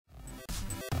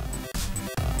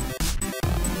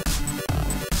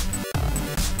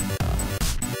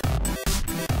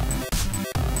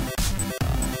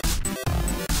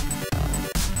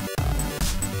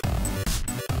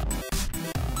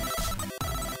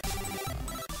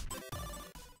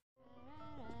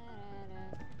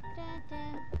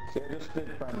See, I just did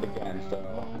friend again, so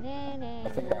I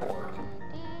think that worked.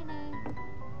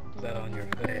 Is that on your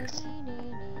face?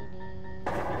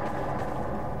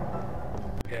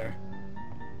 Here.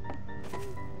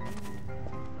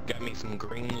 Got me some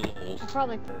green lulls. I'll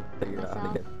probably Figure out how to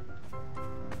myself. get.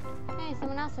 Hey,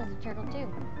 someone else has a turtle too.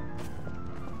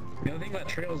 The other thing about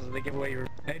trails is they give away your...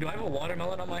 Hey, do I have a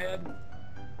watermelon on my head?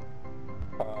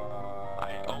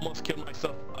 I almost killed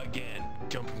myself again,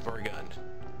 jumping for a gun.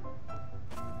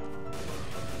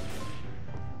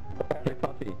 Hey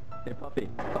puppy, hey puppy,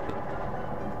 puppy.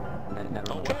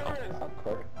 Never Oh, mind. wow.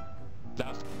 That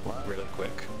was really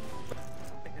quick.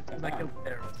 I killed the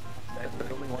terrorist.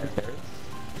 There's only one terrorist?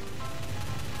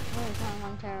 Oh, there's only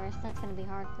one terrorist. That's gonna be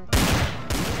hard for.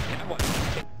 Yeah, what?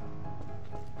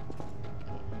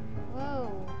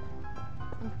 Whoa.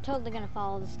 I'm totally gonna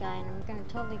follow this guy, and I'm gonna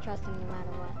totally trust him no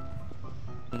matter what.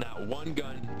 Not one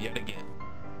gun yet again.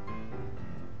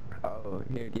 Oh,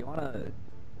 here, do you wanna...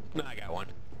 No, I got one.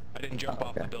 I didn't jump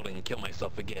off the building and kill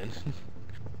myself again.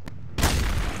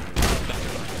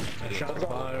 Shots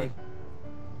fired.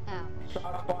 Ow.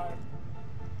 Shots fired.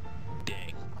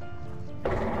 Dang.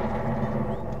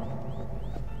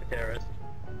 Terrorist.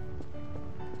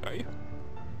 Are you?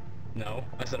 No.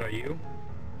 I said, are you?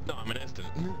 No, I'm an instant.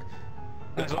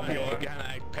 That's why I kinda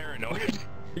act paranoid.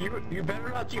 You better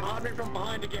not jihad me from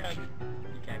behind again.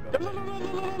 You can't go.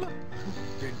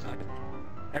 Dude,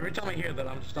 every time I hear that,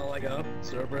 I'm just all like, oh,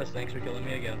 Cerberus, thanks for killing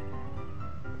me again.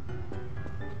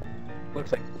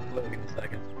 Looks like Logan in a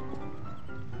second.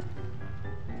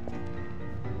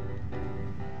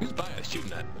 Who's by us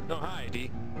shooting at? No, hi,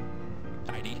 ID.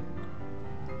 ID.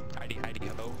 ID,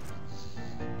 hello.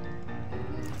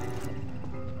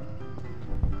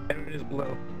 There it is,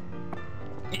 blue.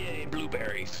 Yay,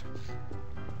 blueberries.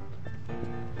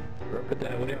 What the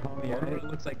Whatever it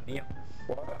looks like neon.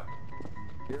 What?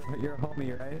 You're a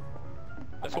homie, right?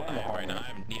 That's what I am right now. I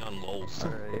have neon lulls.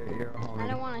 Alright, you're a homie. I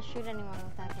don't want to shoot anyone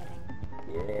without hitting.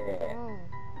 Yeah. Oh.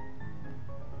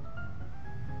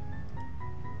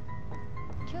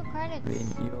 2 credits. I mean,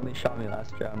 you only shot me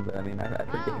last round, but I mean, I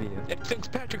forgive you. It's St.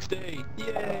 Patrick's Day!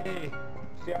 Yay!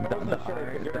 See, I wasn't sure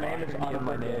because your name is on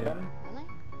my name. Really?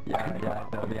 Yeah, I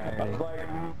know the I irony. was like,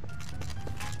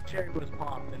 cherry was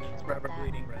popped and it's forever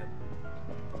bleeding red.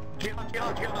 Jihad!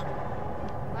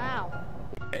 Wow.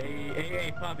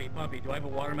 Hey, puppy, do I have a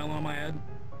watermelon on my head?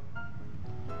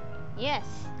 Yes,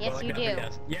 yes, Well, you do.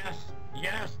 Yes!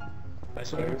 I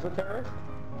swear. Who's a terrorist?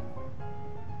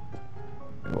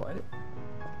 What?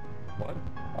 What?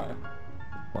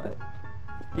 What?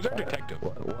 Who's our detective?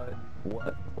 What?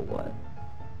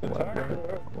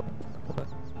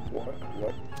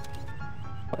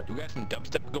 You got some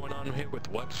dubstep going on here with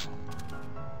what?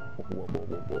 Someone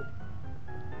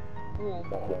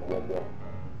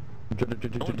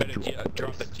better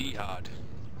drop the jihad.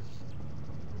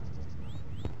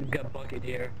 We've got Bucket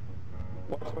here.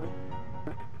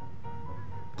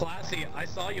 Classy, I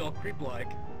saw you all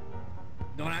creep-like.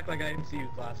 Don't act like I didn't see you,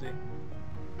 Classy.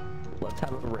 Let's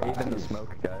have a rave in the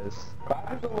smoke, guys.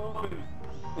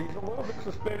 He's a little bit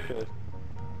suspicious.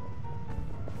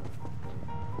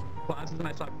 Classy, and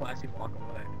I saw Classy walk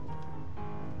away.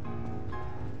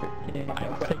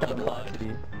 Let's take out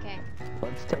Classy. Okay.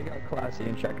 Let's take out Classy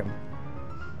and check him.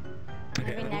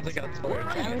 Okay, Maybe I don't next think I'll Where are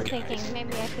I you was guys? thinking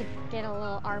maybe I could get a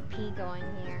little RP going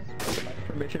here.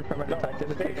 Permission from our detective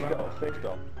to Stay take him out. still, stay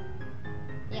still.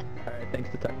 Yep. Alright, thanks,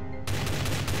 detective.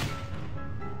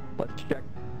 Let's check.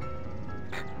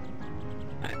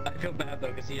 I feel bad though,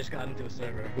 because he just got into a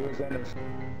server. Who is in this?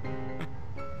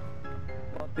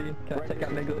 Puppy, can I take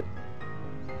out Niglet?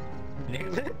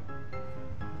 Niglet?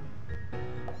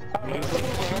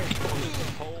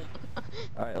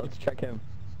 Alright, let's check him.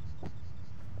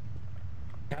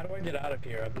 How do I get out of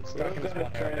here? I've been stuck in this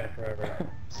one area forever.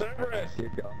 Cerberus! Here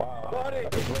you go. Wow. Buddy! I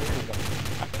can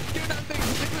do nothing!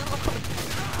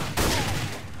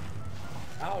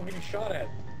 Ow, I'm getting shot at.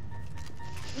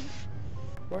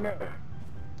 Oh no.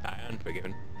 I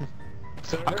unforgiven. How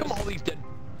Cerberus? come all these dead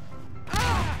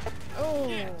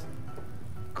Oh.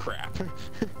 crap?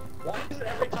 Why is it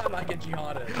every time I get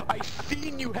jihaded? I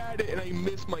seen you had it and I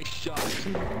missed my shot.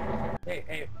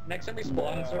 Hey, next time we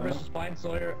spawn in Cerberus, just find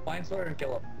Sawyer and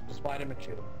kill him. Just find him and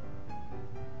shoot him.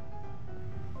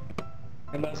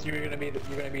 Unless you're gonna be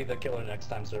the killer next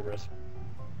time, Cerberus.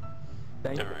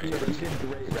 Thank you. Alright. You did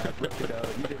great, Raph. Look it out.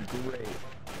 You did great.